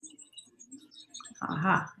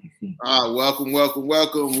Aha, I see. Welcome.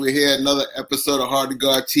 We're here another episode of Hard to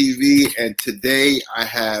Guard TV, and today I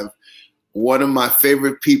have one of my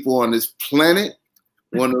favorite people on this planet,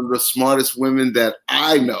 one of the smartest women that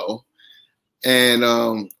I know, and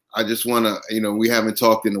I just want to, we haven't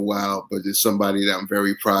talked in a while, but there's somebody that I'm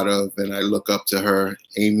very proud of, and I look up to her,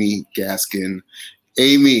 Amy Gaskin.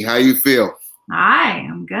 Amy, how you feel? Hi,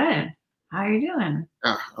 I'm good. How are you doing?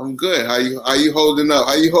 I'm good. How you holding up?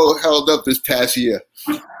 How you held up this past year?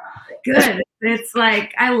 Good. It's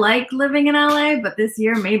like I like living in LA, but this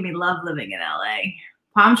year made me love living in LA.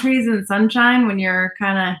 Palm trees and sunshine when you're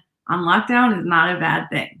kind of on lockdown is not a bad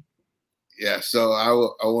thing. Yeah, so I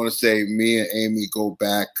want to say me and Amy go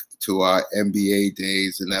back to our NBA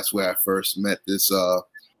days, and that's where I first met this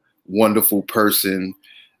wonderful person.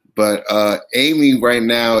 But Amy right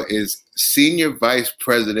now is Senior Vice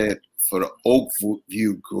President for the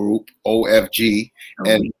Oakview Group, OFG,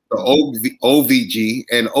 and the OVG.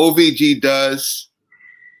 And OVG does?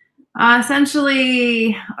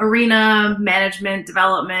 Essentially, arena management,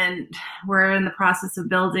 development. We're in the process of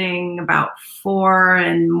building about 4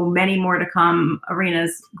 and many more to come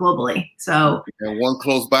arenas globally. So, and one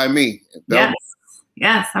close by me.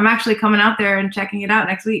 Yes. I'm actually coming out there and checking it out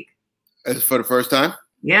next week. It's for the first time?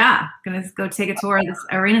 Yeah, gonna go take a tour of this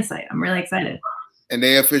arena site. I'm really excited. And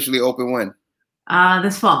they officially open when?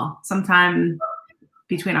 This fall, sometime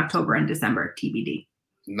between October and December, TBD.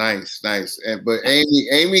 Nice. But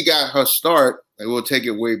Amy got her start, and we'll take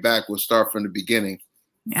it way back. We'll start from the beginning.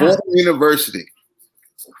 Yeah. Fordham University.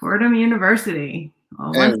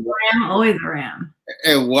 Once a Ram, always a Ram.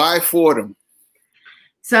 And why Fordham?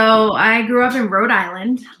 So I grew up in Rhode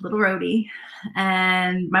Island, little Rhodey.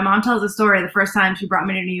 And my mom tells a story. The first time she brought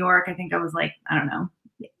me to New York, I think I was like,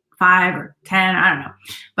 5 or 10, I don't know.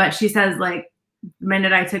 But she says, the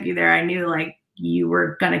minute I took you there, I knew you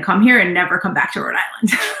were going to come here and never come back to Rhode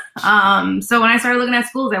Island. So when I started looking at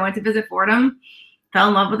schools, I went to visit Fordham, fell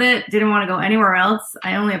in love with it, didn't want to go anywhere else.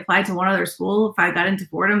 I only applied to one other school. If I got into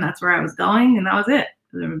Fordham, that's where I was going, and that was it.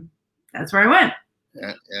 That's where I went.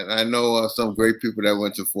 Yeah, and I know some great people that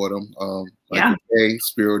went to Fordham,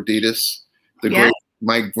 Spiro Ditas, great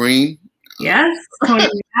Mike Green. Yes, Tony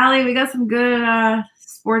Valley. We got some good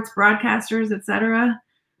sports broadcasters, etc.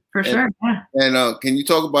 For sure. Yeah. And can you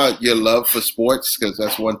talk about your love for sports? Because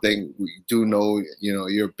that's one thing we do know.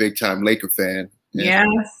 You're a big time Laker fan. Yes,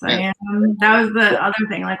 I am. That was the other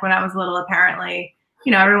thing. When I was little, apparently,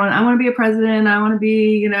 everyone, I want to be a president. I want to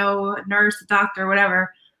be, a nurse, a doctor,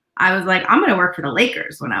 whatever. I was like, I'm going to work for the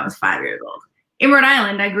Lakers when I was 5 years old. In Rhode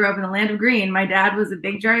Island, I grew up in the land of green. My dad was a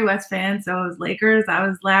big Jerry West fan, so it was Lakers. I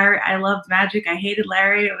was Larry. I loved Magic. I hated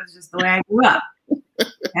Larry. It was just the way I grew up.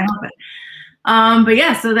 Can't help it. But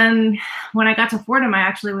yeah, so then when I got to Fordham, I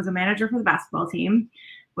actually was a manager for the basketball team,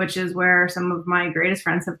 which is where some of my greatest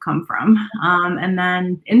friends have come from. And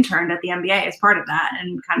then interned at the NBA as part of that.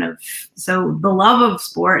 And so the love of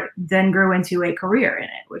sport then grew into a career in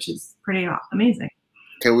it, which is pretty amazing.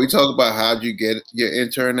 Can we talk about how did you get your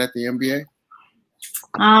intern at the NBA?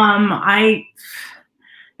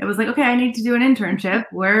 It was okay, I need to do an internship.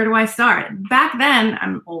 Where do I start? Back then,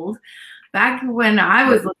 I'm old. Back when I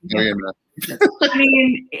was looking,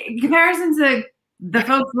 in comparison to the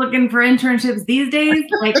folks looking for internships these days,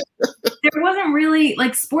 there wasn't really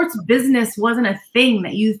sports business wasn't a thing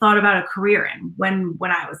that you thought about a career in when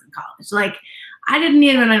I was in college. I didn't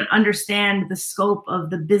even understand the scope of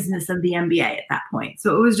the business of the NBA at that point.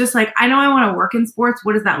 So it was just I know I want to work in sports.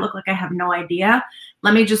 What does that look like? I have no idea.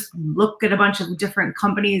 Let me just look at a bunch of different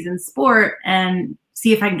companies in sport and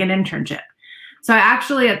see if I can get an internship. So I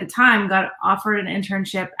actually, at the time, got offered an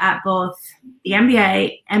internship at both the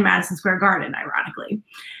NBA and Madison Square Garden, ironically.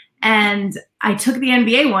 And I took the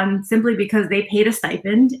NBA one simply because they paid a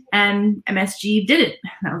stipend and MSG didn't.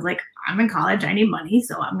 And I was like, I'm in college, I need money,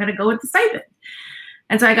 so I'm going to go with the stipend.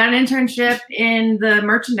 And so I got an internship in the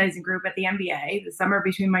merchandising group at the NBA the summer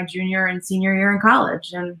between my junior and senior year in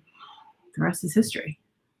college. And the rest is history.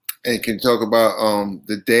 And can you talk about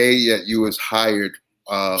the day that you was hired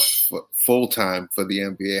full-time for the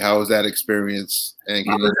NBA? How was that experience? And it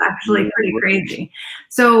was actually pretty crazy.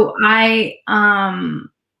 So I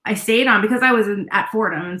stayed on because I was at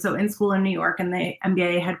Fordham, and so in school in New York, and the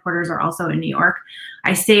NBA headquarters are also in New York.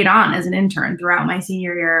 I stayed on as an intern throughout my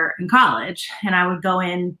senior year in college, and I would go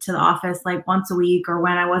into the office once a week or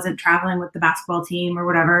when I wasn't traveling with the basketball team or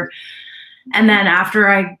whatever. And then after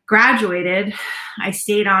I graduated, I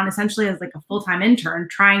stayed on essentially as a full-time intern,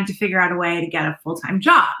 trying to figure out a way to get a full-time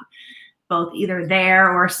job, both either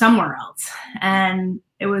there or somewhere else. And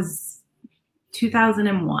it was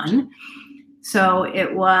 2001. So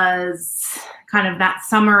it was kind of that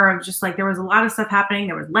summer of just like, there was a lot of stuff happening.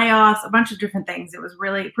 There was layoffs, a bunch of different things. It was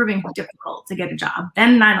really proving difficult to get a job.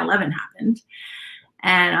 Then 9/11 happened.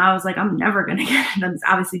 And I was like, I'm never going to get it. That's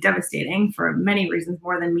obviously devastating for many reasons,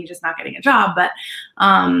 more than me just not getting a job. But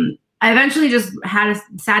I eventually just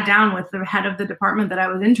sat down with the head of the department that I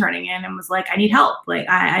was interning in and was like, I need help. Like,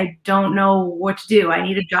 I don't know what to do. I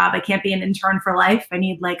need a job. I can't be an intern for life. I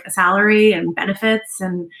need like a salary and benefits.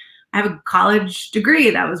 And I have a college degree.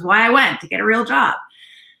 That was why I went, to get a real job.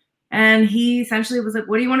 And he essentially was like,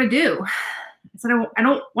 what do you want to do? I said, I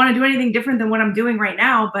don't want to do anything different than what I'm doing right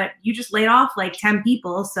now, but you just laid off like 10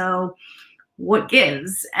 people. So what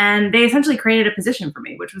gives? And they essentially created a position for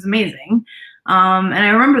me, which was amazing. And I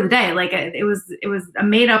remember the day, like it was a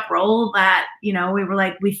made up role that, we were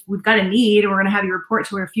like, we've got a need, and we're going to have you report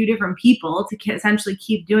to a few different people to essentially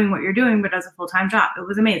keep doing what you're doing, but as a full-time job. It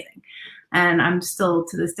was amazing. And I'm still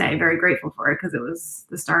to this day very grateful for it, because it was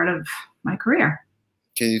the start of my career.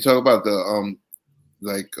 Can you talk about the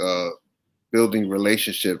building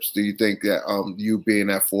relationships? Do you think that you being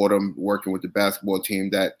at Fordham, working with the basketball team,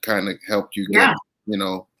 that kind of helped you get,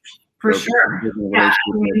 for sure. Yeah,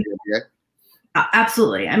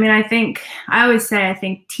 absolutely. I mean, I always say, I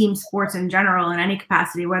think team sports in general, in any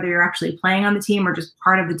capacity, whether you're actually playing on the team or just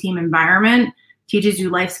part of the team environment, teaches you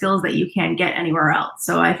life skills that you can't get anywhere else.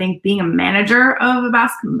 So I think being a manager of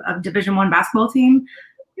a Division I basketball team,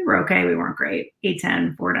 we were okay. We weren't great.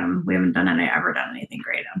 A-10, Fordham. We haven't ever done anything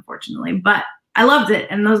great, unfortunately. But I loved it.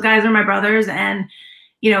 And those guys are my brothers. And,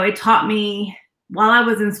 it taught me while I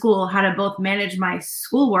was in school how to both manage my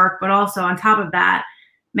schoolwork, but also on top of that,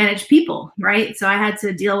 manage people, right? So I had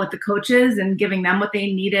to deal with the coaches and giving them what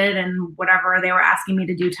they needed and whatever they were asking me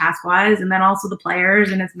to do task-wise. And then also the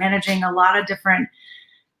players. And it's managing a lot of different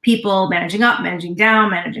people, managing up, managing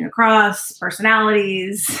down, managing across,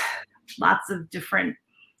 personalities, lots of different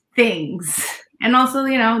things. And also,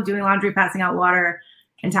 doing laundry, passing out water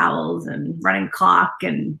and towels, and running clock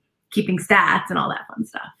and keeping stats and all that fun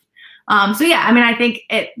stuff. So yeah, I mean, I think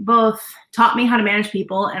it both taught me how to manage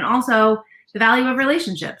people and also the value of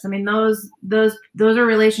relationships. I mean, those are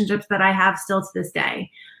relationships that I have still to this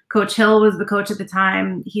day. Coach Hill was the coach at the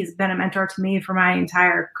time. He's been a mentor to me for my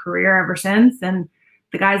entire career ever since. And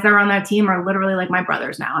the guys that are on that team are literally like my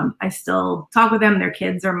brothers now. I still talk with them. Their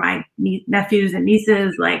kids are my nephews and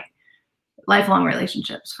nieces, like lifelong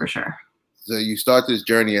relationships for sure. So you start this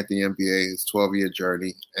journey at the NBA, it's 12-year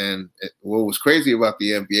journey. And what was crazy about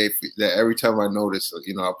the NBA, that every time I notice,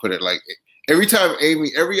 I put it like, every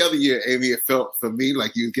other year, Amy, it felt for me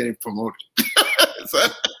like you were getting promoted.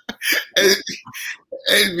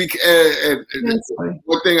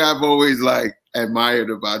 One thing I've always admired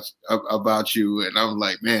about you, and I'm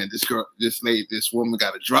like, man, this woman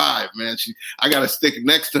got to drive, man. I got to stick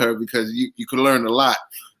next to her, because you can learn a lot.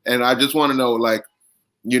 And I just want to know,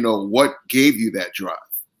 what gave you that drive?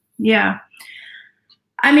 Yeah.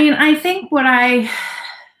 I mean, I think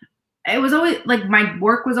it was always like, my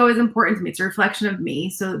work was always important to me. It's a reflection of me.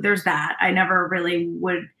 So there's that. I never really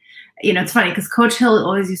would, it's funny because Coach Hill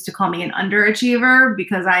always used to call me an underachiever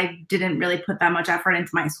because I didn't really put that much effort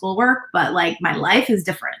into my schoolwork, but like my life is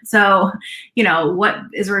different. So, what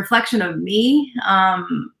is a reflection of me,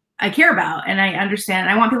 I care about, and I understand,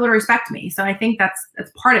 and I want people to respect me. So I think that's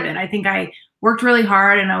part of it. I think I worked really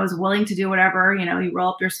hard, and I was willing to do whatever, you roll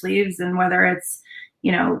up your sleeves, and whether it's,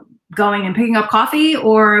 going and picking up coffee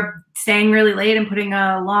or staying really late and putting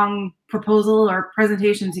a long proposal or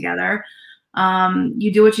presentation together,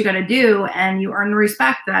 you do what you got to do, and you earn the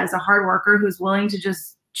respect as a hard worker who's willing to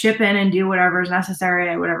just chip in and do whatever is necessary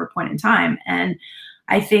at whatever point in time. And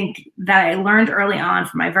I think that I learned early on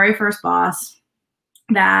from my very first boss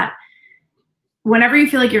that whenever you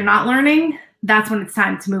feel like you're not learning, that's when it's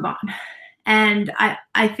time to move on. And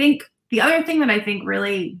I think the other thing that I think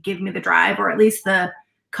really gave me the drive, or at least the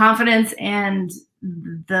confidence and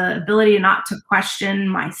the ability not to question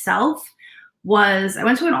myself, was I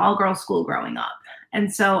went to an all-girls school growing up.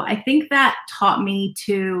 And so I think that taught me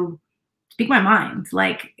to speak my mind.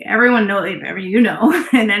 Like, everyone knows,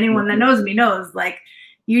 and anyone that knows me knows, like,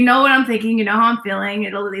 what I'm thinking, how I'm feeling.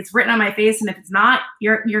 It's written on my face. And if it's not,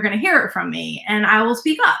 you're going to hear it from me, and I will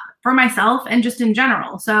speak up for myself and just in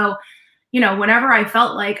general. So, whenever I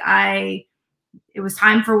felt like it was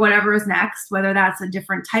time for whatever is next, whether that's a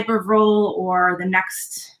different type of role or the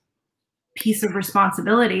next piece of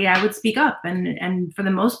responsibility, I would speak up. And for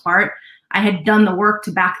the most part, I had done the work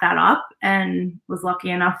to back that up and was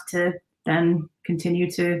lucky enough to then continue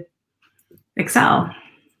to excel.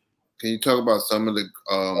 Can you talk about some of the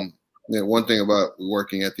one thing about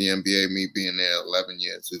working at the NBA, me being there 11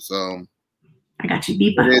 years, is I got you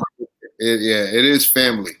beat by It is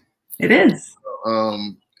family. It is.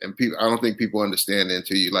 And people, I don't think people understand it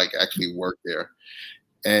until you like actually work there.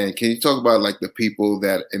 And can you talk about like the people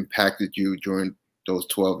that impacted you during those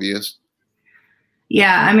 12 years?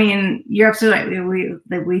 Yeah, I mean, you're absolutely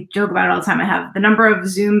right. We joke about it all the time. I have the number of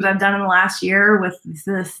Zooms I've done in the last year with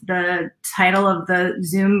the title of the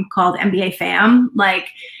Zoom called MBA Fam. Like,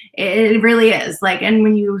 it really is. Like, and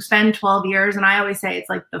when you spend 12 years, and I always say it's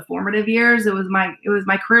like the formative years. It was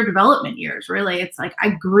my career development years. Really, it's like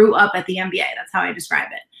I grew up at the MBA. That's how I describe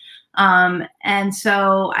it. And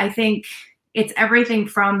so I think it's everything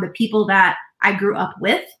from the people that I grew up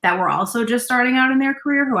with that were also just starting out in their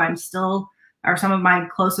career, who I'm still are some of my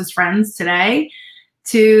closest friends today,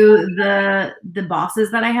 to the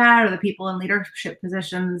bosses that I had or the people in leadership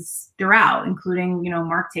positions throughout, including,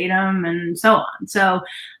 Mark Tatum and so on. So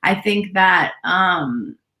I think that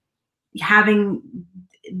having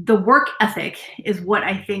the work ethic is what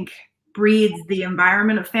I think breeds the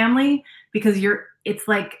environment of family, because it's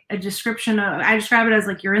like a description of, I describe it as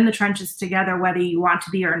like you're in the trenches together, whether you want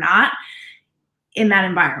to be or not, in that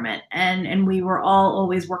environment. And we were all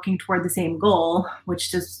always working toward the same goal,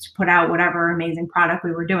 which is to put out whatever amazing product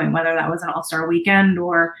we were doing, whether that was an all-star weekend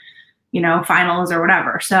or, finals or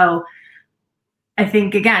whatever. So I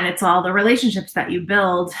think, again, it's all the relationships that you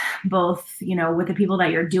build, both, with the people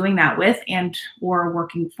that you're doing that with and or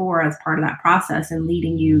working for as part of that process and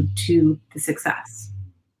leading you to the success.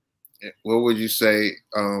 What would you say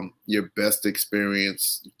your best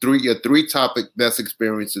experience, your three topic best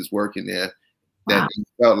experiences working there that you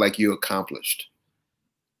felt like you accomplished?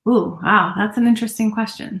 Ooh, wow. That's an interesting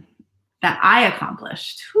question. That I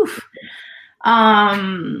accomplished.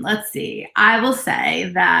 Let's see. I will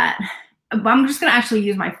say that I'm just going to actually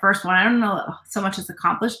use my first one. I don't know so much as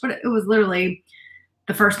accomplished, but it was literally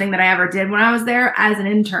the first thing that I ever did when I was there as an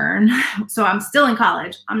intern. So I'm still in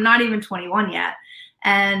college. I'm not even 21 yet.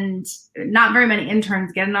 And not very many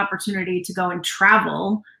interns get an opportunity to go and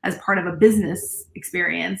travel as part of a business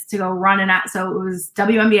experience to go run so it was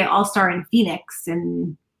WNBA All-Star in Phoenix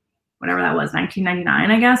in whatever that was, 1999,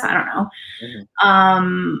 I guess. I don't know.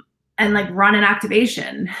 Mm-hmm. And like run an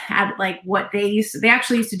activation at like what they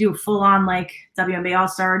actually used to do a full-on like WNBA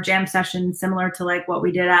All-Star jam session, similar to like what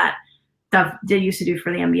we did used to do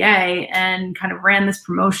for the NBA, and kind of ran this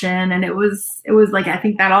promotion. And it was like, I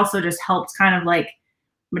think that also just helped kind of like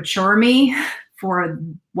mature me for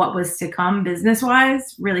what was to come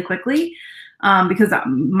business-wise really quickly, because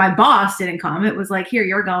my boss didn't come. It was like, here,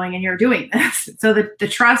 you're going and you're doing this. So the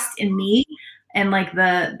trust in me and like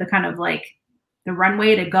the kind of like the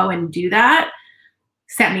runway to go and do that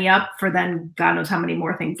set me up for then God knows how many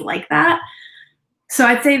more things like that. So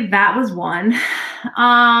I'd say that was one.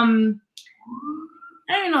 I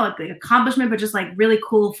don't even know like the accomplishment, but just like really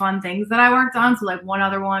cool, fun things that I worked on. So like one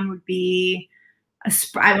other one would be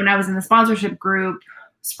when I was in the sponsorship group,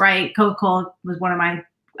 Sprite, Coca-Cola was one of my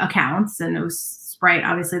accounts, and it was Sprite,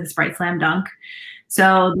 obviously the Sprite Slam Dunk.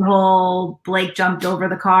 So the whole Blake jumped over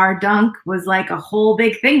the car dunk was like a whole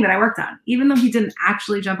big thing that I worked on. Even though he didn't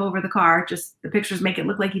actually jump over the car, just the pictures make it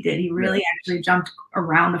look like he did. He really actually jumped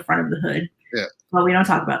around the front of the hood. Yeah. Well, we don't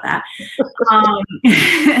talk about that.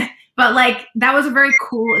 But like that was a very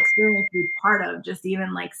cool experience to be part of, just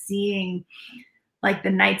even like seeing like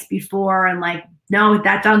the nights before and like, no,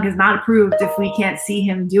 that dunk is not approved if we can't see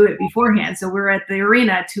him do it beforehand. So we're at the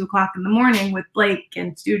arena at 2:00 in the morning with Blake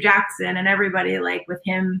and Stu Jackson and everybody, like with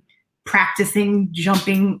him practicing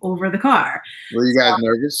jumping over the car. Were you guys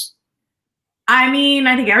nervous? I mean,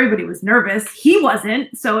 I think everybody was nervous. He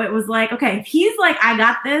wasn't. So it was like, okay, if he's like, I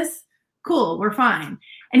got this, cool, we're fine.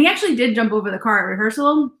 And he actually did jump over the car at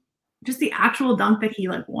rehearsal. Just the actual dunk that he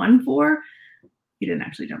like won for, he didn't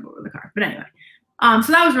actually jump over the car. But anyway.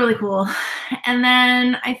 So that was really cool. And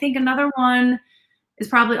then I think another one is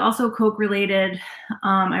probably also Coke related.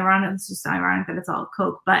 It's just ironic that it's all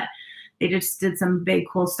Coke, but they just did some big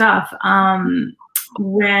cool stuff.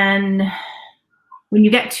 When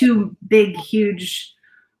you get two big, huge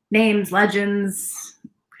names, legends,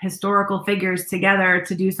 historical figures together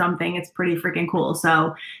to do something, it's pretty freaking cool.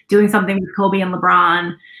 So doing something with Kobe and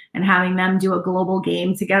LeBron and having them do a global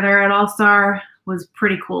game together at All-Star was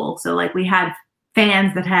pretty cool. So like we had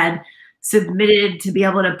fans that had submitted to be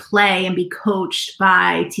able to play and be coached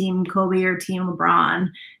by Team Kobe or Team LeBron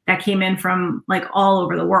that came in from like all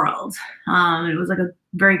over the world. It was like a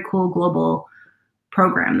very cool global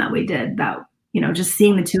program that we did that, just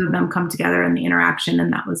seeing the two of them come together and the interaction.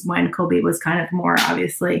 And that was when Kobe was kind of more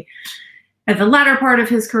obviously at the latter part of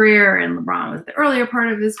his career and LeBron was the earlier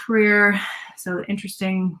part of his career. So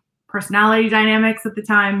interesting personality dynamics at the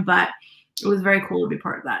time, but it was very cool to be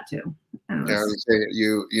part of that too. And I would say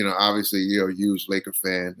you know, obviously you're a huge Laker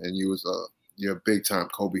fan, and you're a big time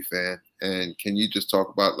Kobe fan. And can you just talk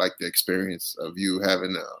about like the experience of you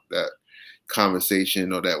having that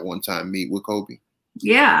conversation or that one time meet with Kobe?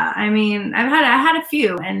 Yeah, I mean, I had a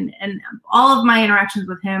few, and all of my interactions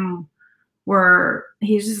with him were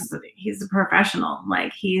he's a professional.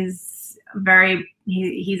 Like he's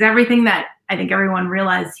everything that I think everyone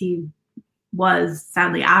realized he was,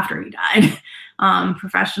 sadly, after he died.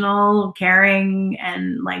 Professional, caring,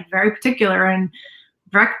 and like very particular and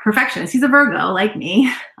perfectionist. He's a Virgo, like me.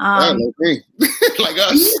 Like me. Like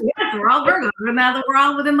us. Yes, we're all Virgos. We're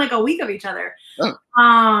all within like a week of each other.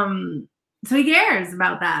 Oh. So he cares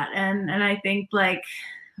about that, and I think like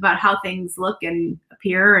about how things look and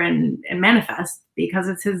appear and manifest, because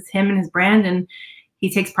it's him and his brand, and he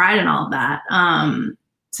takes pride in all of that.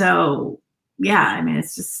 So yeah, I mean,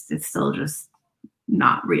 it's still just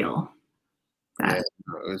not real. Yeah,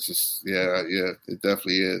 it's just it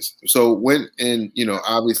definitely is. So when, and you know,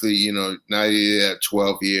 obviously, you know, now you're at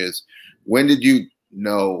 12 years. When did you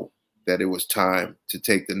know that it was time to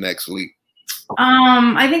take the next leap?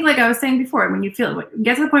 I think, like I was saying before, when you get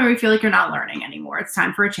to the point where you feel like you're not learning anymore, it's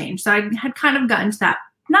time for a change. So I had kind of gotten to that,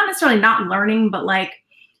 not necessarily not learning, but like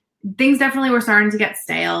things definitely were starting to get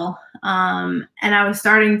stale. And I was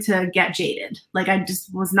starting to get jaded. Like I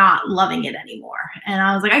just was not loving it anymore. And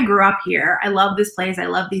I was like, I grew up here. I love this place. I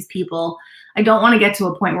love these people. I don't want to get to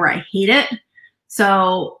a point where I hate it.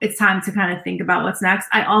 So it's time to kind of think about what's next.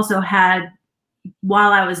 I also had,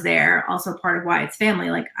 while I was there, also part of why it's family,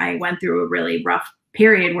 like I went through a really rough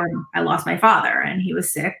period where I lost my father and he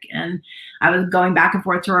was sick, and I was going back and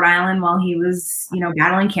forth to Rhode Island while he was, you know,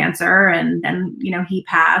 battling cancer. And then, you know, he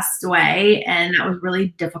passed away, and that was really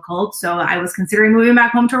difficult. So I was considering moving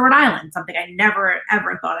back home to Rhode Island, something I never,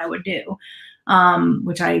 ever thought I would do.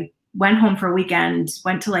 Which I went home for a weekend,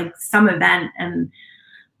 went to like some event, and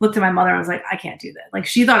looked at my mother and was like, I can't do this. Like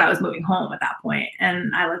she thought I was moving home at that point.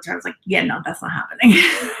 And I looked at her, I was like, yeah, no, that's not happening.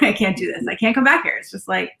 I can't do this. I can't come back here. It's just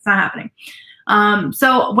like, it's not happening.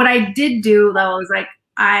 So what I did do though, was like,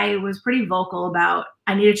 I was pretty vocal about,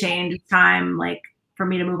 I need a change. It's time like for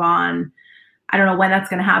me to move on. I don't know when that's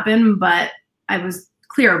going to happen, but I was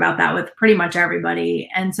clear about that with pretty much everybody.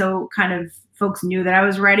 And so kind of folks knew that I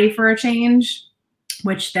was ready for a change,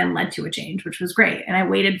 which then led to a change, which was great. And I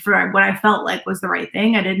waited for what I felt like was the right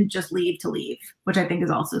thing. I didn't just leave to leave, which I think is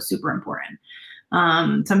also super important.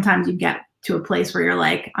 Sometimes you get to a place where you're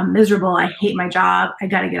like, I'm miserable. I hate my job. I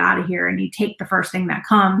got to get out of here. And you take the first thing that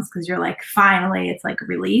comes because you're like, finally, it's like a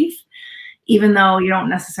relief, even though you don't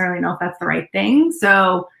necessarily know if that's the right thing.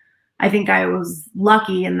 So I think I was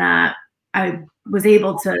lucky in that I was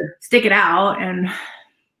able to stick it out and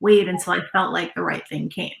wait until I felt like the right thing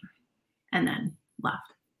came, and then left.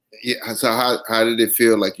 Yeah. So how did it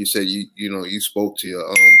feel? Like you said, you spoke to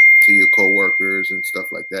your coworkers and stuff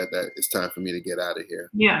like that it's time for me to get out of here.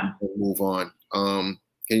 Yeah. And move on. Can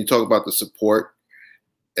you talk about the support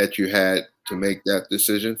that you had to make that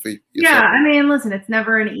decision for yourself? Yeah, I mean, listen, it's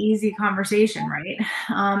never an easy conversation, right?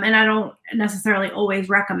 And I don't necessarily always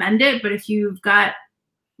recommend it, but if you've got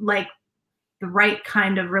like the right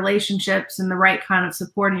kind of relationships and the right kind of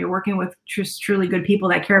support, and you're working with truly good people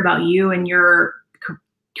that care about you and your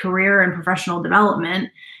career and professional development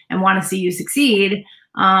and want to see you succeed,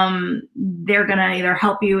 they're going to either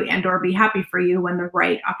help you and or be happy for you when the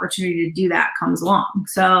right opportunity to do that comes along.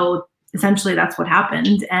 So essentially that's what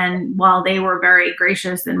happened. And while they were very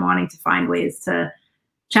gracious in wanting to find ways to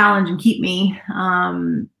challenge and keep me, I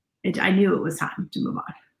knew it was time to move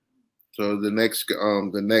on. So the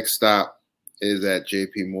next stop is at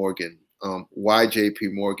JP Morgan. Why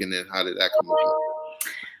JP Morgan, and how did that come about?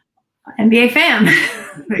 NBA fan.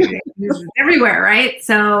 Everywhere, right?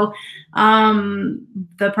 So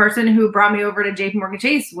the person who brought me over to JP Morgan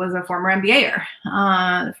Chase was a former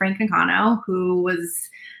NBAer, Frank Nicano, who was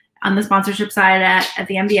on the sponsorship side at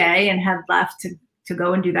the NBA and had left to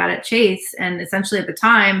go and do that at Chase. And essentially at the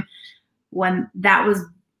time, when that was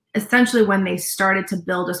essentially when they started to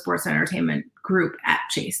build a sports entertainment group at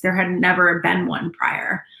Chase. There had never been one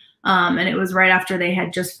prior. And it was right after they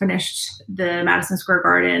had just finished the Madison Square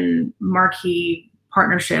Garden marquee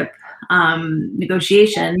partnership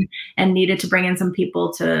negotiation and needed to bring in some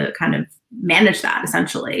people to kind of manage that,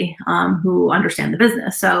 essentially, who understand the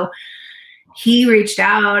business. So he reached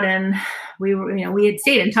out, and we had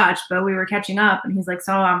stayed in touch, but we were catching up, and he's like,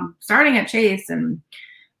 so I'm starting at Chase and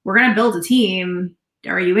we're going to build a team.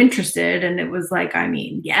 Are you interested? And it was like, I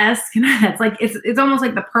mean, yes. It's like, it's almost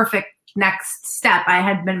like the perfect next step. I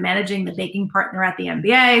had been managing the baking partner at the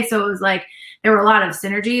NBA. So it was like, there were a lot of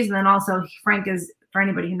synergies. And then also Frank is for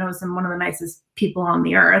anybody who knows him, one of the nicest people on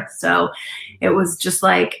the earth. So it was just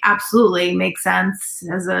like, absolutely makes sense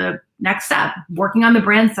as a next step. Working on the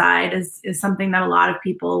brand side is something that a lot of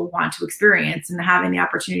people want to experience, and having the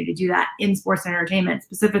opportunity to do that in sports and entertainment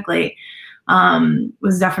specifically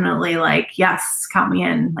was definitely like, yes, count me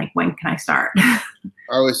in. Like, when can I start?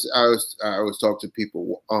 I always talk to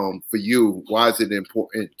people. For you, why is it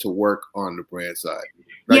important to work on the brand side?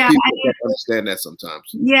 Like, yeah, people don't understand that sometimes.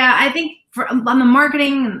 Yeah, I think on the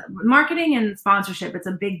marketing and sponsorship, it's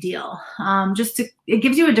a big deal. It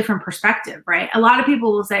gives you a different perspective, right? A lot of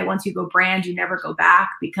people will say once you go brand, you never go back,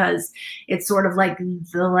 because it's sort of like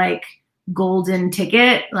the golden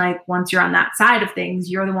ticket. Like, once you're on that side of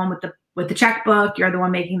things, you're the one with the checkbook, you're the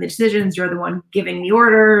one making the decisions, you're the one giving the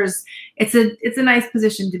orders. It's a nice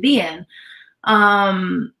position to be in.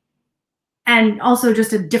 And also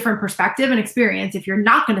just a different perspective and experience if you're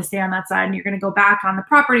not going to stay on that side and you're going to go back on the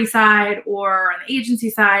property side or on the agency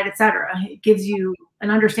side, et cetera. It gives you an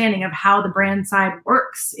understanding of how the brand side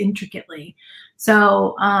works intricately.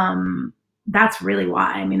 So that's really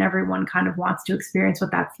why. I mean, everyone kind of wants to experience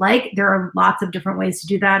what that's like. There are lots of different ways to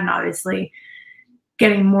do that, and obviously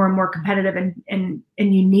getting more and more competitive and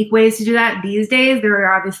unique ways to do that these days. There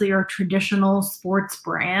are obviously your traditional sports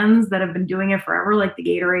brands that have been doing it forever, like the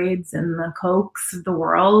Gatorades and the Cokes of the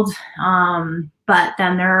world. But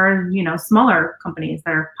then there are, smaller companies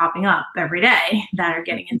that are popping up every day that are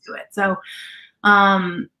getting into it. So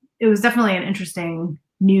it was definitely an interesting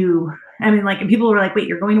and people were like, wait,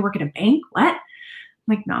 you're going to work at a bank? What? I'm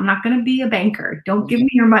like, no, I'm not going to be a banker. Don't give me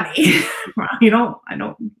your money. You don't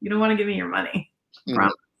want to give me your money.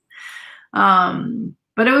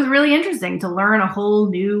 But it was really interesting to learn a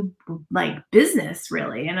whole new business,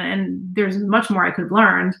 really, and there's much more I could have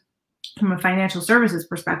learned from a financial services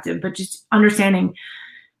perspective, but just understanding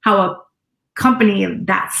how a company of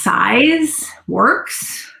that size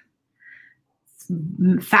works,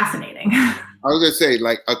 it's fascinating. I was gonna say,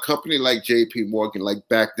 like, a company like JP Morgan, like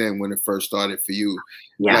back then when it first started for you,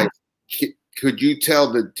 yeah. Could you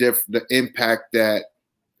tell the impact that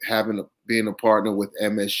being a partner with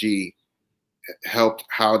MSG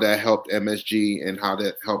how that helped MSG and how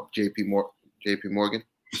that helped JP Morgan?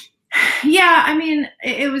 Yeah, I mean,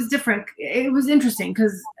 it was different. It was interesting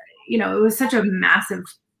because, it was such a massive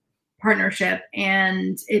partnership,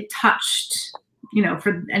 and it touched,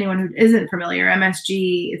 for anyone who isn't familiar,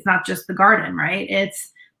 MSG, it's not just the Garden, right?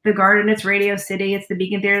 It's the Garden, it's Radio City, it's the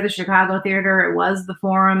Beacon Theater, the Chicago Theater, it was the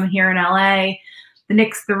Forum here in LA, the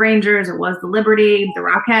Knicks, the Rangers, it was the Liberty, the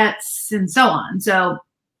Rockettes, and so on. So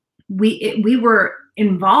we were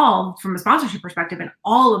involved from a sponsorship perspective in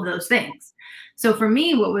all of those things. So for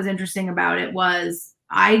me, what was interesting about it was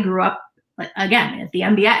I grew up, again, at the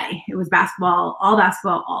NBA. It was basketball all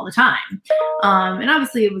the time. And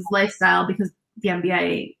obviously it was lifestyle because the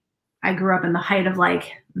NBA, I grew up in the height of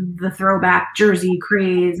the throwback jersey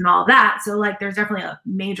craze and all of that. So there's definitely a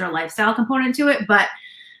major lifestyle component to it. But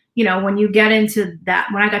when you get into that,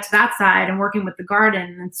 when I got to that side and working with the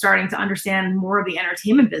Garden and starting to understand more of the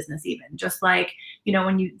entertainment business, even just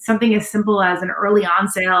when something as simple as an early on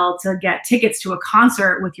sale to get tickets to a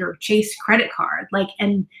concert with your Chase credit card,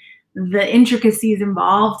 and the intricacies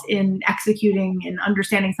involved in executing and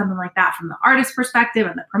understanding something like that from the artist perspective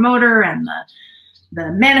and the promoter and the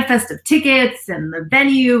manifest of tickets and the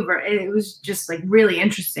venue, it was just really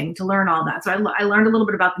interesting to learn all that. So I learned a little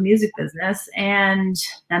bit about the music business, and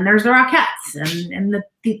then there's the Rockettes and the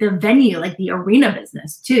venue, the arena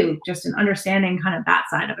business too, just an understanding kind of that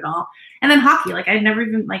side of it all. And then hockey, I'd never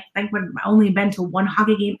even I've only been to one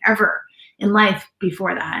hockey game ever in life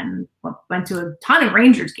before that, and went to a ton of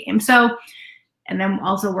Rangers games. So, and then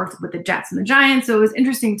also worked with the Jets and the Giants. So it was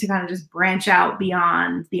interesting to kind of just branch out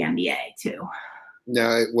beyond the NBA too.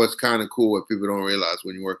 Now, what's kind of cool, what people don't realize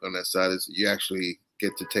when you work on that side, is you actually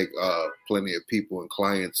get to take plenty of people and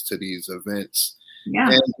clients to these events. Yeah.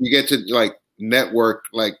 And you get to network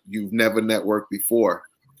like you've never networked before.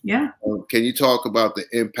 Yeah. Can you talk about the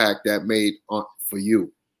impact that made for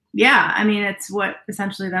you? Yeah. I mean, it's what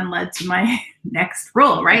essentially then led to my next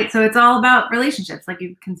role, right? So it's all about relationships, like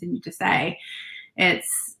you continue to say.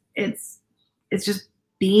 It's just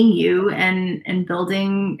being you and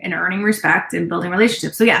building and earning respect and building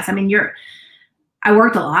relationships. So yes, I mean, I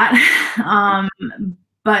worked a lot,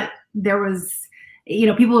 but there was,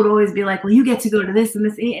 people would always be like, well, you get to go to this and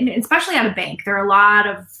this, and especially at a bank, there are a lot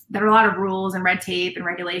of rules and red tape and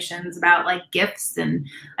regulations about gifts and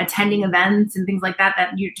attending events and things like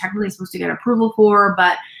that you're technically supposed to get approval for.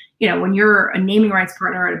 But, when you're a naming rights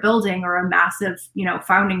partner at a building or a massive,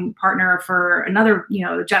 founding partner for another,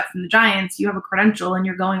 the Jets and the Giants, you have a credential and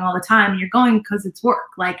you're going all the time, and you're going because it's work.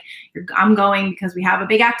 Like I'm going because we have a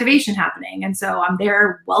big activation happening. And so I'm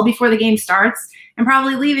there well before the game starts and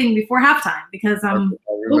probably leaving before halftime because I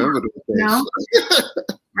remember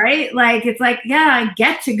right? Like, it's like, yeah, I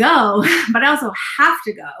get to go, but I also have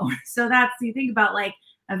to go. So you think about like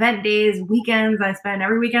event days, weekends, I spend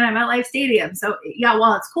every weekend at MetLife Stadium. So yeah,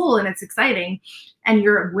 while it's cool and it's exciting and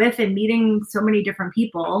you're with and meeting so many different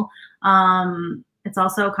people, it's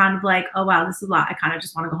also kind of like, oh, wow, this is a lot. I kind of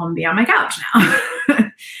just want to go home and be on my couch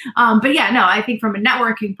now. But yeah, no, I think from a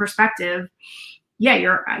networking perspective, yeah,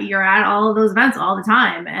 you're at all of those events all the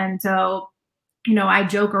time. And so, I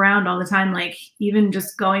joke around all the time, like even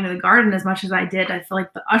just going to the Garden as much as I did, I feel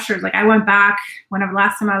like the ushers, like I went back whenever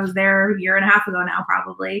last time I was there, a year and a half ago now,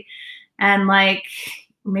 probably. And like,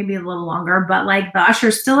 maybe a little longer, but like the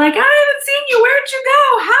usher's still like, I haven't seen you. Where'd you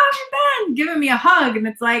go? How have you been? Giving me a hug. And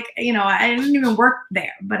it's like, I didn't even work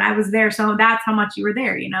there, but I was there. So that's how much you were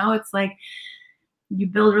there. It's like you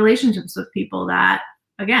build relationships with people that,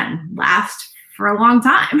 again, last for a long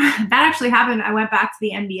time. That actually happened. I went back to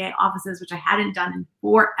the NBA offices, which I hadn't done in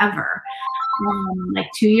forever, like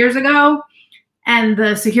 2 years ago. And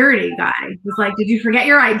the security guy was like, "Did you forget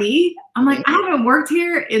your ID?" I'm like, "I haven't worked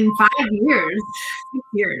here in 5 years, 6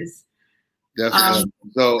 years." Definitely.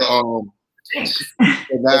 So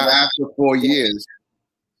now after 4 years,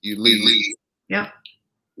 you leave. Yep.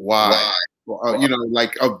 Why?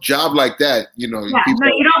 Like a job like that, Yeah, no, you don't.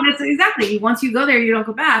 That's exactly. Once you go there, you don't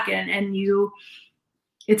go back, and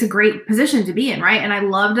it's a great position to be in, right? And I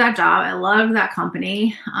loved that job. I loved that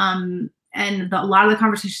company. And a lot of the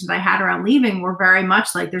conversations I had around leaving were very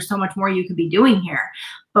much like, there's so much more you could be doing here.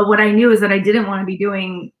 But what I knew is that I didn't want to be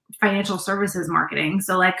doing financial services marketing.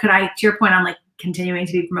 So like, could I, to your point on like continuing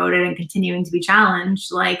to be promoted and continuing to be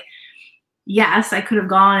challenged, like, yes, I could have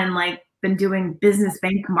gone and like been doing business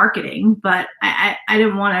bank marketing, but I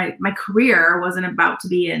didn't want to, my career wasn't about to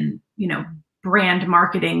be in, brand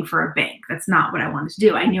marketing for a bank. That's not what I wanted to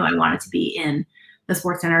do. I knew I wanted to be in the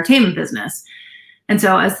sports and entertainment business. And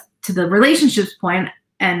so as to the relationships point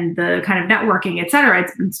and the kind of networking, et cetera,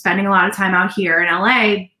 I've been spending a lot of time out here in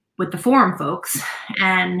LA with the Forum folks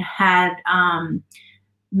and had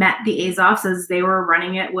met the Azofs as they were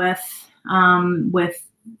running it with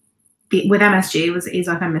MSG. It was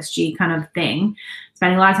Azoff MSG kind of thing.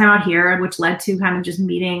 Spending a lot of time out here, which led to kind of just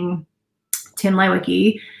meeting Tim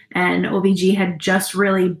Leiweke, and OVG had just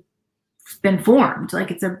really been formed.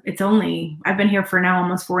 Like I've been here for now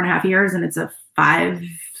almost 4.5 years, and it's a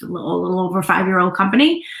little over 5-year-old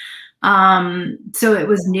company. So it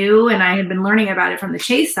was new, and I had been learning about it from the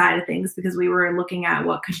Chase side of things because we were looking at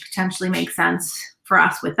what could potentially make sense for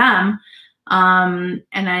us with them. And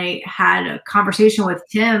I had a conversation with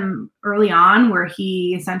Tim early on where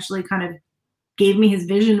he essentially kind of gave me his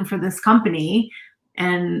vision for this company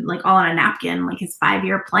and like all on a napkin, like his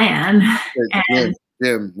 5-year plan.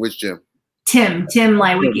 Tim, which Jim? Tim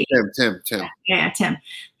Leiweke. Tim. Yeah, Tim.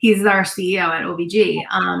 He's our CEO at OVG.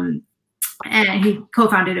 And he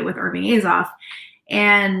co-founded it with Irving Azoff.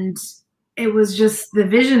 And it was just, the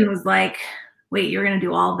vision was like, wait, you're going to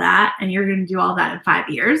do all that and you're going to do all that in 5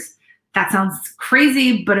 years? That sounds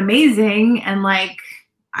crazy, but amazing. And like,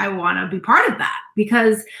 I want to be part of that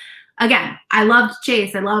because, again, I loved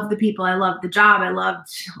Chase. I loved the people. I loved the job. I loved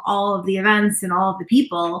all of the events and all of the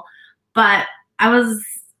people. But I was,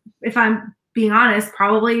 if I'm being honest,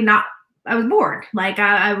 probably not. I was bored. Like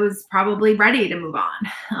I was probably ready to move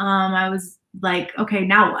on. I was like, okay,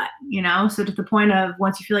 now what? So to the point of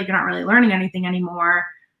once you feel like you're not really learning anything anymore,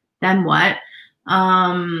 then what?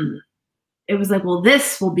 It was like, well,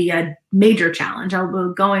 this will be a major challenge. I'll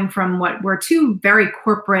be going from what were two very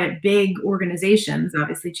corporate, big organizations.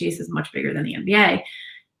 Obviously, Chase is much bigger than the NBA,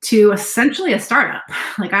 to essentially a startup.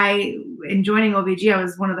 Like in joining OVG, I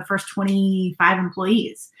was one of the first 25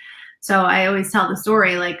 employees. So I always tell the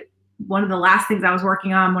story, like one of the last things I was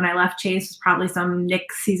working on when I left Chase was probably some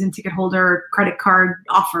Knicks season ticket holder credit card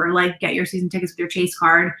offer, like get your season tickets with your Chase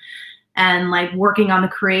card. And like working on the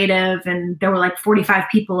creative, and there were like 45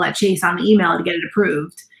 people at Chase on the email to get it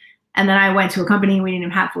approved. And then I went to a company and we didn't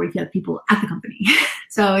even have 45 people at the company.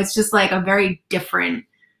 So it's just like a very different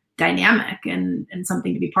dynamic and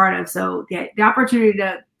something to be part of. So the opportunity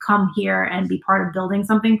to come here and be part of building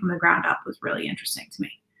something from the ground up was really interesting to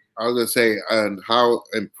me. I was gonna say, how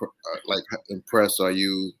impressed are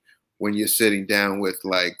you when you're sitting down with,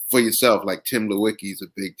 like, for yourself, like Tim Leiweke is a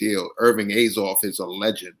big deal. Irving Azoff is a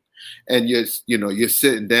legend. And you're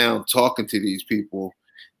sitting down talking to these people.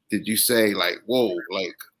 Did you say like, whoa,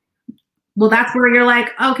 like? Well, that's where you're like,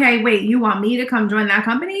 okay, wait, you want me to come join that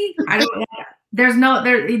company? I don't. There's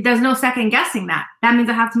no second guessing that. That means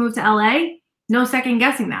I have to move to LA. No second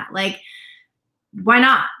guessing that. Like, why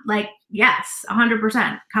not? Like, yes,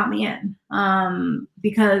 100%, count me in.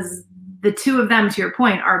 Because the two of them, to your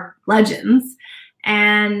point, are legends,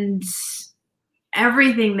 and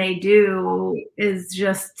everything they do is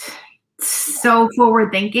just so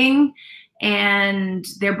forward thinking, and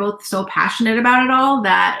they're both so passionate about it all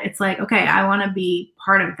that it's like, okay, I want to be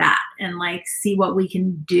part of that and like see what we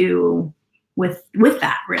can do with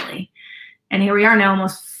that, really. And here we are now,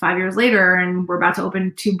 almost 5 years later, and we're about to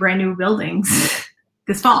open 2 brand new buildings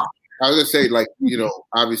this fall. I was gonna say, like, you know,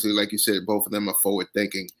 obviously, like you said, both of them are forward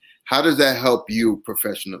thinking. How does that help you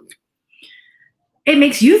professionally? It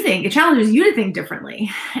makes you think. It challenges you to think differently.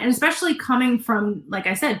 And especially coming from, like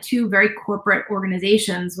I said, 2 very corporate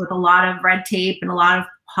organizations with a lot of red tape and a lot of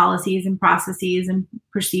policies and processes and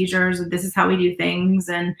procedures. And this is how we do things.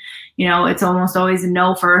 And, you know, it's almost always a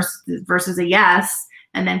no first versus a yes.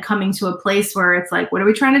 And then coming to a place where it's like, what are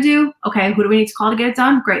we trying to do? Okay, who do we need to call to get it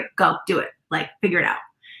done? Great, go do it. Like, figure it out.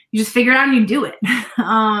 You just figure it out and you do it.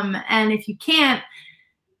 And if you can't,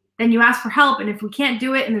 then you ask for help. And if we can't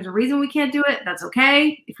do it and there's a reason we can't do it, that's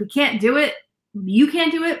okay. If we can't do it, you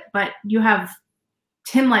can't do it, but you have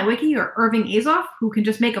Tim Lightwicki or Irving Azoff who can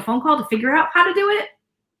just make a phone call to figure out how to do it.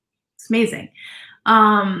 It's amazing.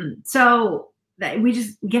 So that we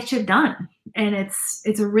just get shit done. And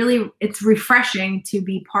it's refreshing to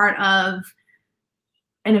be part of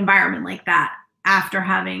an environment like that after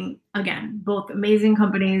having, again, both amazing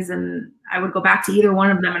companies, and I would go back to either one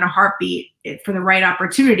of them in a heartbeat for the right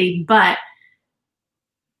opportunity, but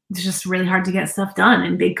it's just really hard to get stuff done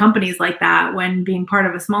in big companies like that when being part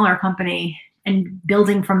of a smaller company and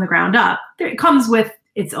building from the ground up. It comes with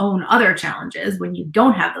its own other challenges when you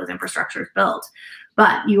don't have those infrastructures built,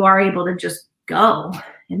 but you are able to just go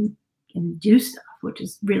and do stuff, which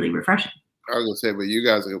is really refreshing. I was gonna say, but you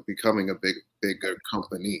guys are becoming a bigger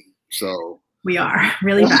company, so we are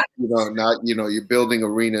really bad. You're building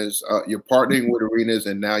arenas, you're partnering with arenas,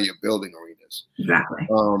 and now you're building arenas. Exactly.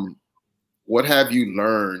 What have you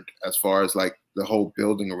learned as far as like the whole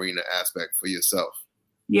building arena aspect for yourself?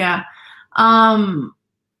 Yeah,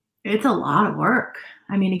 it's a lot of work.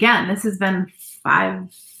 I mean, again, this has been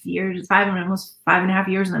 5 years, almost 5.5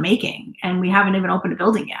 years in the making, and we haven't even opened a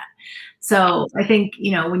building yet. So I think,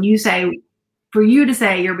 when you say, for you to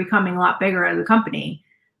say you're becoming a lot bigger as a company,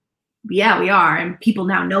 yeah, we are. And people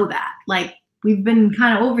now know that. Like, we've been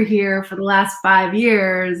kind of over here for the last 5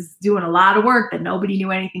 years doing a lot of work that nobody knew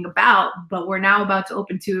anything about, but we're now about to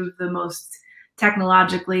open 2 of the most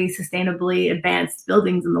technologically, sustainably advanced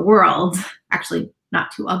buildings in the world. Actually,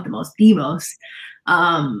 not 2 of the most,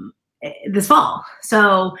 this fall.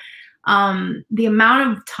 So the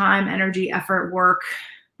amount of time, energy, effort, work,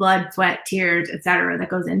 blood, sweat, tears, et cetera, that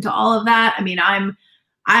goes into all of that. I mean, I'm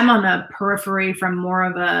on the periphery from more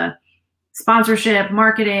of a sponsorship,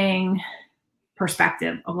 marketing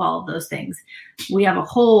perspective of all of those things. We have a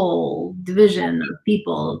whole division of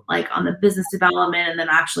people like on the business development and then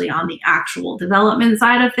actually on the actual development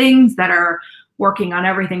side of things that are working on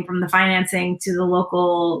everything from the financing to the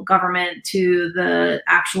local government to the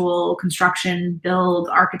actual construction, build,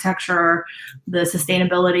 architecture, the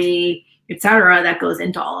sustainability, et cetera, that goes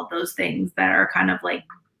into all of those things that are kind of like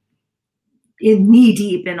knee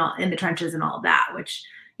deep in the trenches and all of that, which,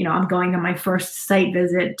 I'm going on my first site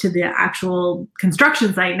visit to the actual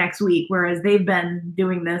construction site next week, whereas they've been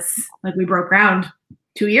doing this, like we broke ground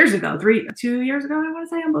 2 years ago, 2 years ago, I want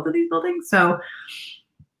to say, on both of these buildings. So,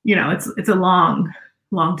 it's a long,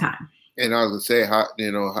 long time. And I was gonna say,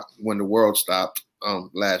 when the world stopped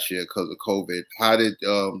last year because of COVID, how did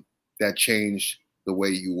that change the way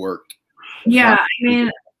you worked? Yeah, I mean,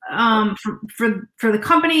 for the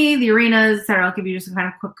company, the arenas, et cetera, I'll give you just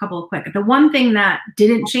a couple of quick. The one thing that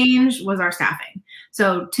didn't change was our staffing.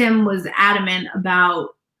 So Tim was adamant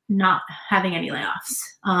about not having any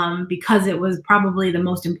layoffs because it was probably the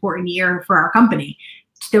most important year for our company.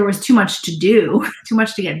 There was too much to do, too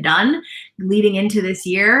much to get done leading into this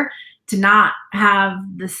year to not have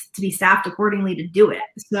this to be staffed accordingly to do it.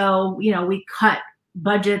 So, we cut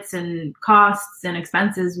budgets and costs and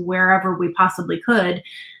expenses wherever we possibly could.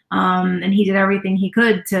 And he did everything he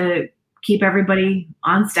could to keep everybody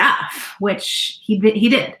on staff, which he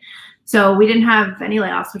did. So we didn't have any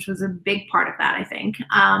layoffs, which was a big part of that, I think.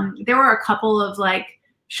 There were a couple of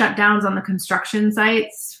shutdowns on the construction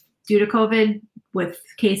sites due to COVID with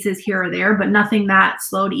cases here or there, but nothing that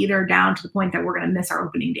slowed either down to the point that we're going to miss our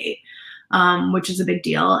opening date, which is a big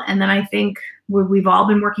deal. And then I think we've all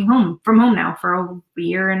been working from home now for a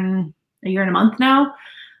year and a month now.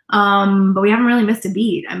 But we haven't really missed a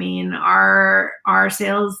beat. I mean, our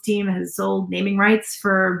sales team has sold naming rights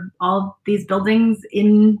for all these buildings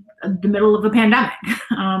in the middle of a pandemic.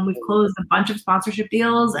 We've closed a bunch of sponsorship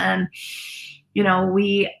deals, and you know,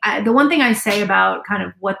 the one thing I say about kind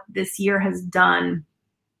of what this year has done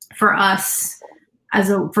for us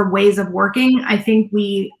for ways of working, I think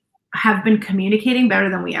we have been communicating better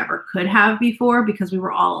than we ever could have before, because we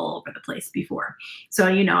were all over the place before. So,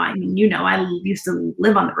 I used to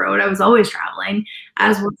live on the road. I was always traveling,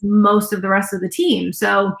 as was most of the rest of the team.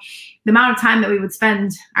 So the amount of time that we would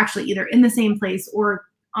spend actually either in the same place or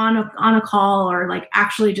on a call, or like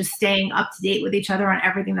actually just staying up to date with each other on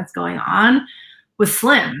everything that's going on, was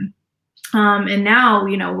slim. And now,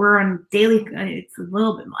 we're on daily, it's a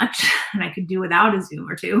little bit much, and I could do without a Zoom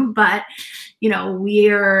or two, but,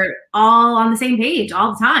 we're all on the same page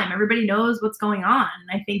all the time. Everybody knows what's going on.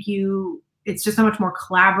 And I think it's just a much more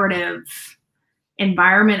collaborative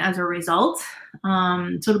environment as a result.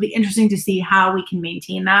 So it'll be interesting to see how we can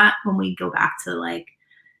maintain that when we go back to like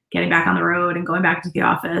getting back on the road and going back to the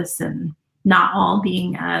office, and not all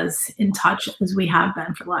being as in touch as we have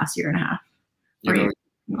been for the last year and a half.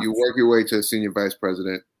 You work your way to senior vice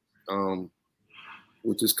president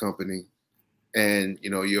with this company, and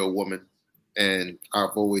you're a woman, and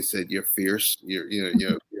I've always said you're fierce.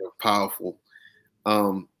 You're powerful.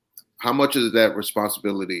 How much of that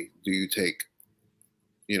responsibility do you take?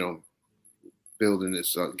 Building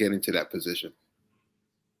this, getting to that position.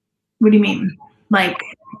 What do you mean? Like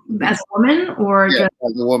as a woman, or just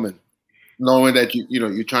as a woman, knowing that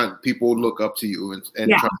you're trying, people look up to you and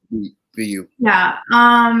trying to be you. Yeah.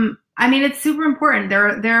 I mean, it's super important.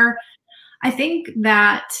 I think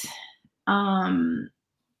that, again,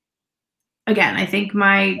 I think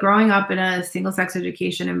my growing up in a single sex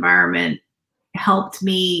education environment helped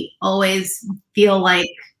me always feel like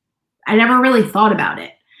I never really thought about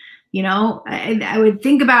it. I would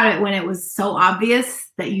think about it when it was so obvious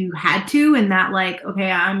that you had to, and that like,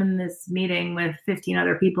 okay, I'm in this meeting with 15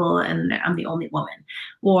 other people and I'm the only woman,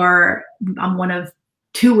 or I'm one of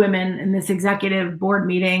 2 women in this executive board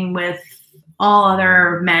meeting with all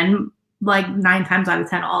other men, like 9 times out of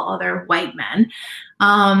 10, all other white men.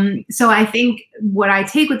 So I think what I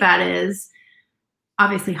take with that is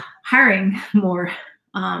obviously hiring more,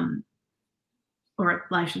 or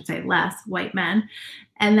I should say less white men,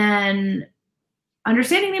 and then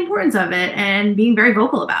understanding the importance of it and being very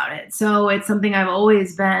vocal about it. So it's something I've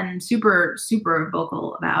always been super, super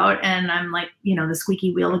vocal about. And I'm like, the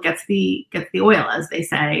squeaky wheel that gets the oil, as they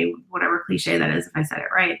say, whatever cliche that is, if I said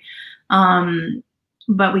it right.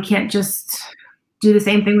 But we can't just do the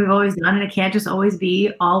same thing we've always done. And it can't just always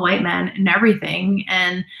be all white men and everything.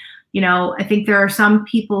 And, I think there are some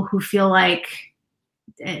people who feel like,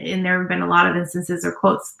 and there have been a lot of instances or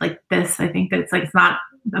quotes like this, I think that it's like, it's not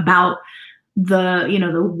about the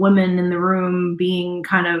women in the room being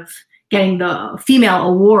kind of getting the female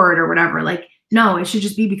award or whatever. Like, no, it should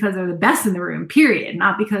just be because they're the best in the room, period,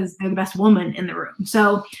 not because they're the best woman in the room.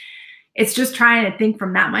 So it's just trying to think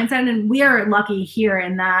from that mindset. And we are lucky here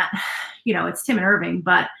in that, it's Tim and Irving,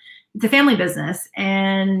 but it's a family business,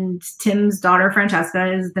 and Tim's daughter,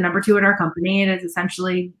 Francesca, is the number 2 at our company. It is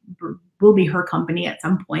essentially will be her company at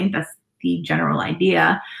some point. That's the general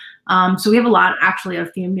idea. So we have a lot actually of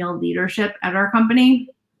female leadership at our company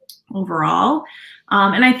overall.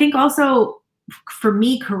 And I think also for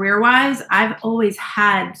me, career-wise, I've always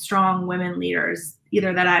had strong women leaders,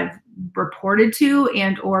 either that I've reported to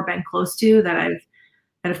and or been close to, that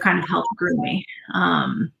have kind of helped groom me,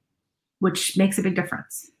 which makes a big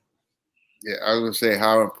difference. Yeah, I was gonna say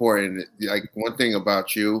how important. Like one thing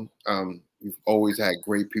about you, you've always had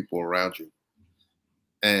great people around you,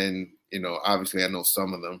 and obviously I know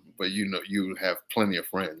some of them, but you have plenty of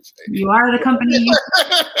friends. You are the company.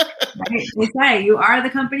 Right? They say you are the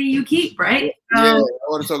company you keep, right? Yeah, I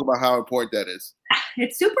want to talk about how important that is.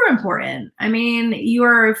 It's super important. I mean,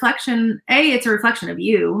 you're a reflection. It's a reflection of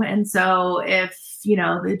you, and so if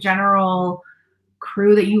the general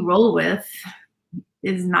crew that you roll with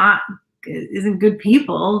isn't good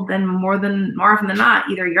people, then more often than not,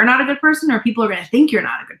 either you're not a good person or people are going to think you're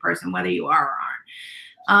not a good person, whether you are or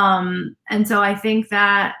aren't. And so I think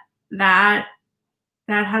that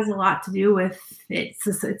has a lot to do with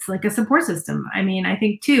it's like a support system. I mean, I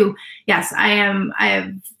think too, yes, I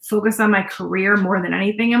have focused on my career more than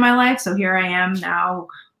anything in my life. So here I am now.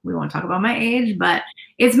 We won't talk about my age, but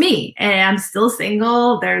it's me, and I'm still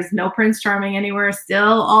single. There's no Prince Charming anywhere,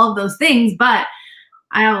 still all of those things, but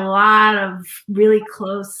I have a lot of really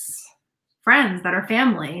close friends that are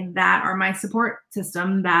family, that are my support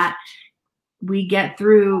system, that we get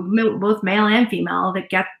through, both male and female, that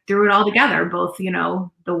get through it all together, both,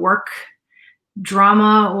 the work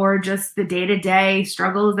drama or just the day-to-day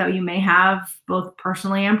struggles that you may have both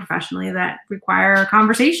personally and professionally that require a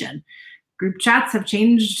conversation. Group chats have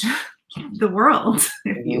changed the world,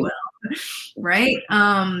 if you will, right?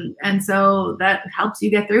 And so that helps you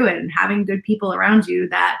get through it, and having good people around you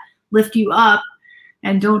that lift you up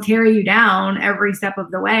and don't tear you down every step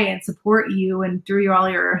of the way and support you and through all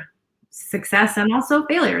your success and also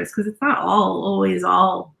failures, because it's not always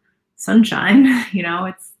all sunshine.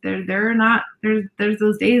 It's there's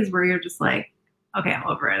those days where you're just like, okay, I'm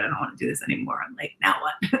over it, I don't want to do this anymore. I'm like, now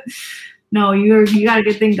what? No, you got a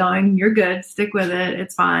good thing going, you're good, stick with it,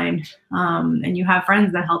 it's fine. And you have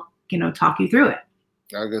friends that help talk you through it.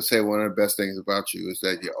 I was gonna say, one of the best things about you is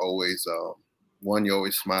that you're always you're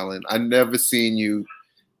always smiling. I've never seen you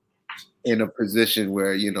in a position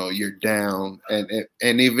where you're down,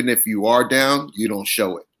 and even if you are down, you don't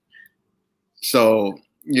show it. So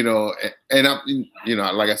and I'm,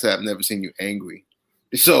 like I said, I've never seen you angry.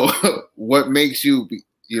 So what makes you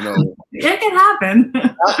it can happen.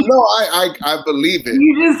 No, I believe it.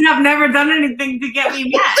 You just have never done anything to get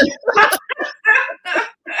me mad.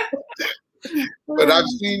 But I've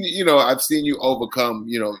seen you overcome.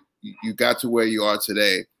 You got to where you are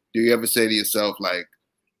today. Do you ever say to yourself, like,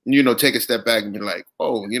 take a step back and be like,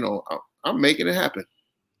 oh, I'm making it happen?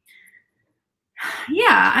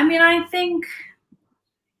 Yeah, I mean, I think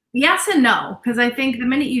yes and no, because I think the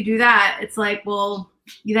minute you do that, it's like, well,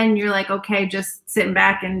 then you're like, okay, just sitting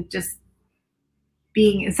back and just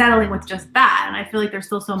settling with just that. And I feel like there's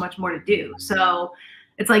still so much more to do. So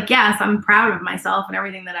it's like, yes, I'm proud of myself and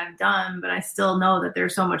everything that I've done, but I still know that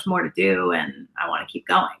there's so much more to do, and I want to keep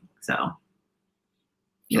going. So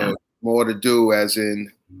more to do, as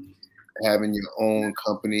in having your own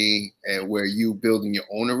company and where you building your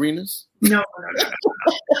own arenas? No.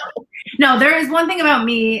 No, there is one thing about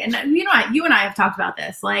me, and you and I have talked about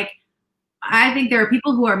this. Like, I think there are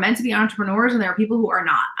people who are meant to be entrepreneurs and there are people who are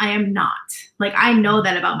not. I am not. Like, I know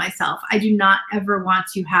that about myself. I do not ever want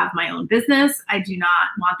to have my own business. I do not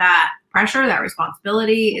want that pressure, that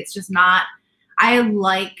responsibility. It's just not. I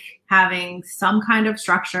like having some kind of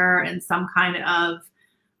structure and some kind of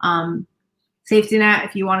safety net,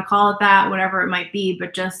 if you want to call it that, whatever it might be,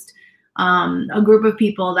 but just a group of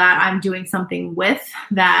people that I'm doing something with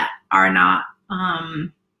that are not,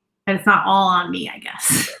 and it's not all on me, I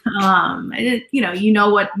guess. You know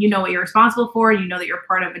what you're responsible for. You know that you're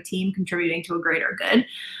part of a team contributing to a greater good.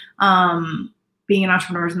 Being an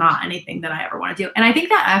entrepreneur is not anything that I ever want to do. And I think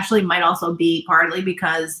that actually might also be partly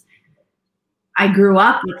because I grew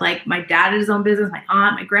up with, like, my dad had his own business, my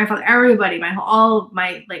aunt, my grandfather, everybody,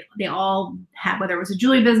 they all had, whether it was a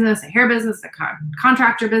jewelry business, a hair business, a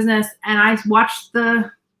contractor business. And I watched the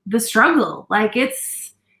struggle. Like,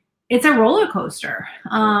 it's a roller coaster.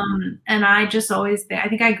 And I just always think, I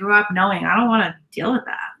think I grew up knowing I don't want to deal with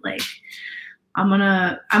that. Like,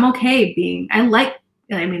 I'm okay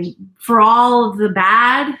for all of the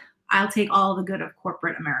bad, I'll take all the good of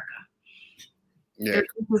corporate America. Yeah. There's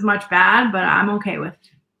as much bad, but I'm okay.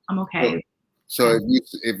 So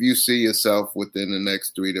if you see yourself within the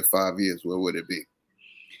next 3 to 5 years, where would it be?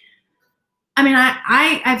 I mean,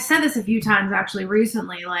 I've said this a few times actually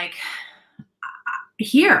recently, like,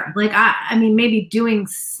 here, like, I mean, maybe doing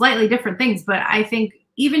slightly different things, but I think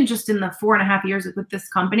even just in the 4.5 years with this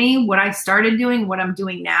company, what I started doing, what I'm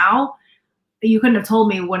doing now, you couldn't have told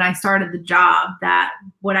me when I started the job that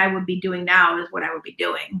what I would be doing now is what I would be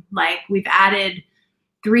doing. Like, we've added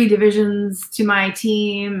 3 divisions to my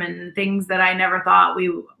team and things that I never thought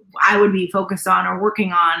I would be focused on or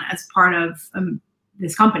working on as part of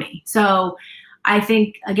this company. So I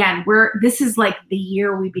think, again, this is like the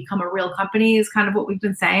year we become a real company is kind of what we've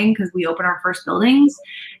been saying, because we open our first buildings.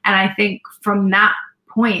 And I think from that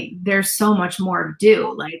point, there's so much more to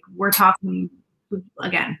do. Like, we're talking,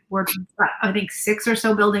 again, I think 6 or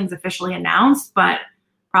so buildings officially announced, but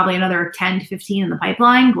probably another 10 to 15 in the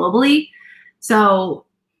pipeline globally. So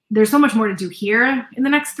there's so much more to do here in the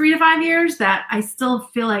next 3 to 5 years that I still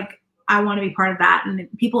feel like I want to be part of that. And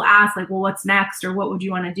people ask, like, well, what's next, or what would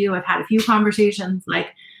you want to do? I've had a few conversations. Like,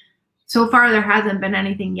 so far there hasn't been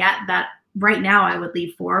anything yet that right now I would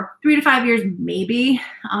leave for. 3 to 5 years, maybe,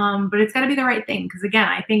 but it's got to be the right thing. Because again,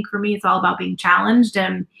 I think for me, it's all about being challenged,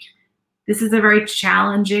 and this is a very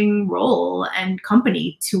challenging role and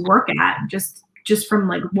company to work at, just from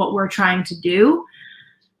like what we're trying to do.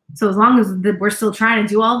 So as long as we're still trying to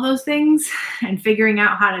do all those things and figuring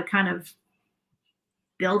out how to kind of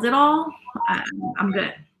build it all, I'm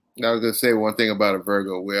good. I was gonna say one thing about a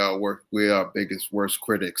Virgo: we are biggest worst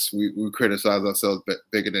critics. We criticize ourselves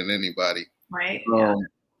bigger than anybody. Right. Yeah.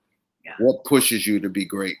 What pushes you to be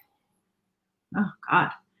great? Oh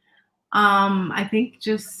God. I think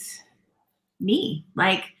just me,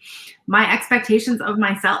 like my expectations of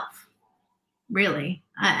myself, really,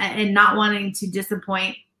 and not wanting to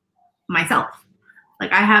disappoint myself.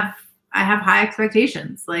 Like I have high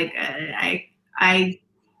expectations. Like I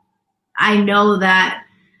know that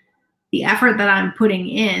the effort that I'm putting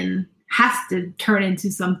in has to turn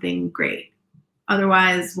into something great.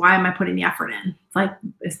 Otherwise, why am I putting the effort in? It's like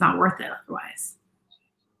it's not worth it otherwise.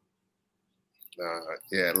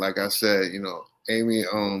 Yeah, like I said, Amy,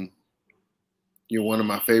 you're one of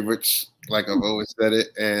my favorites. Like I've always said it,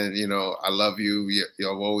 and I love you.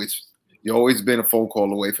 You've always been a phone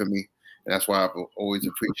call away from me, and that's why I've always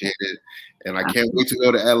appreciated it. And I can't wait to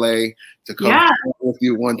go to LA to come with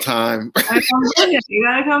you one time. You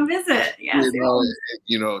gotta come visit. Yes.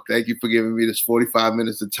 Thank you for giving me this 45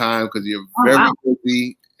 minutes of time because you're very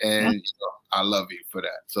busy, and I love you for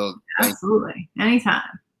that. So absolutely, anytime.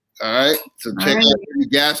 All right. So check out Amy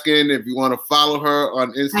Gaskin if you want to follow her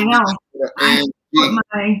on Instagram.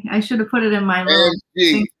 I should have put it in my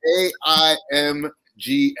AMG,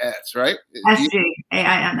 AIMGS, right? SG,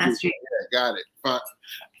 AIMSG. Yeah, got it. Fine.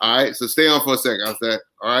 All right. So stay on for a second. I'll say.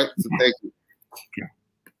 All right. So thank you. Okay.